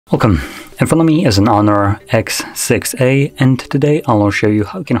Welcome. In front of me is an HONOR X6a, and today I'll show you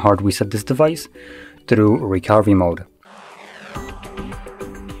how you can hard reset this device through recovery mode.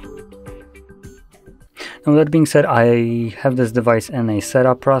 Now, that being said, I have this device in a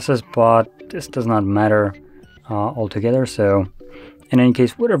setup process, but this does not matter altogether. So in any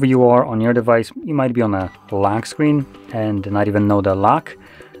case, wherever you are on your device, you might be on a lock screen and not even know the lock.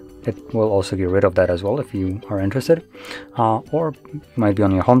 It will also get rid of that as well if you are interested. Or you might be on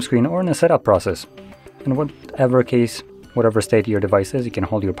your home screen or in a setup process. In whatever case, whatever state your device is, you can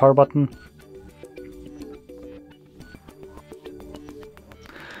hold your power button.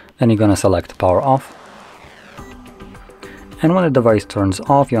 Then you're going to select power off. And when the device turns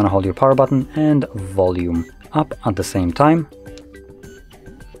off, you want to hold your power button and volume up at the same time.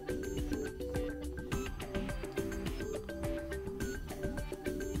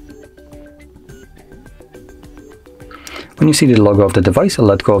 When you see the logo of the device,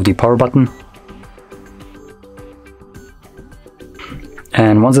 let go of the power button.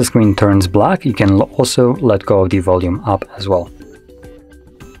 And once the screen turns black, you can also let go of the volume up as well.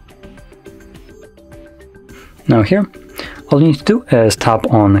 Now here, all you need to do is tap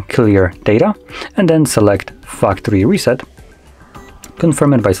on Clear Data and then select Factory Reset.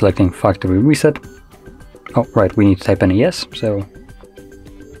 Confirm it by selecting Factory Reset. Oh, right, we need to type in a yes, so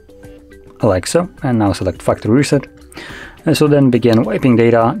like so. And now select Factory Reset. And so then begin wiping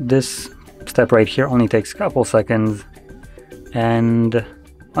data. This step right here only takes a couple seconds, and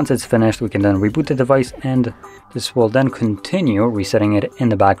once it's finished, we can then reboot the device, and this will then continue resetting it in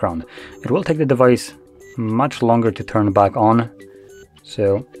the background. It will take the device much longer to turn back on,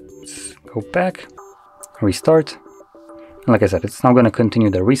 so let's go back, restart, and like I said, it's now going to continue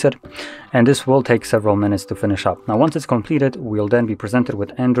the reset, and this will take several minutes to finish up. Now once it's completed, we'll then be presented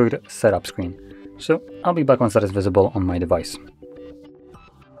with Android setup screen. So I'll be back once that is visible on my device.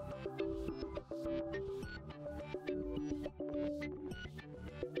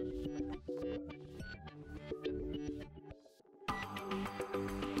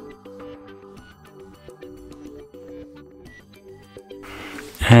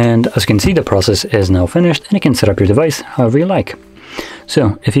 And as you can see, the process is now finished and you can set up your device however you like.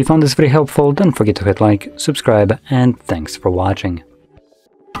 So if you found this very helpful, don't forget to hit like, subscribe, and thanks for watching.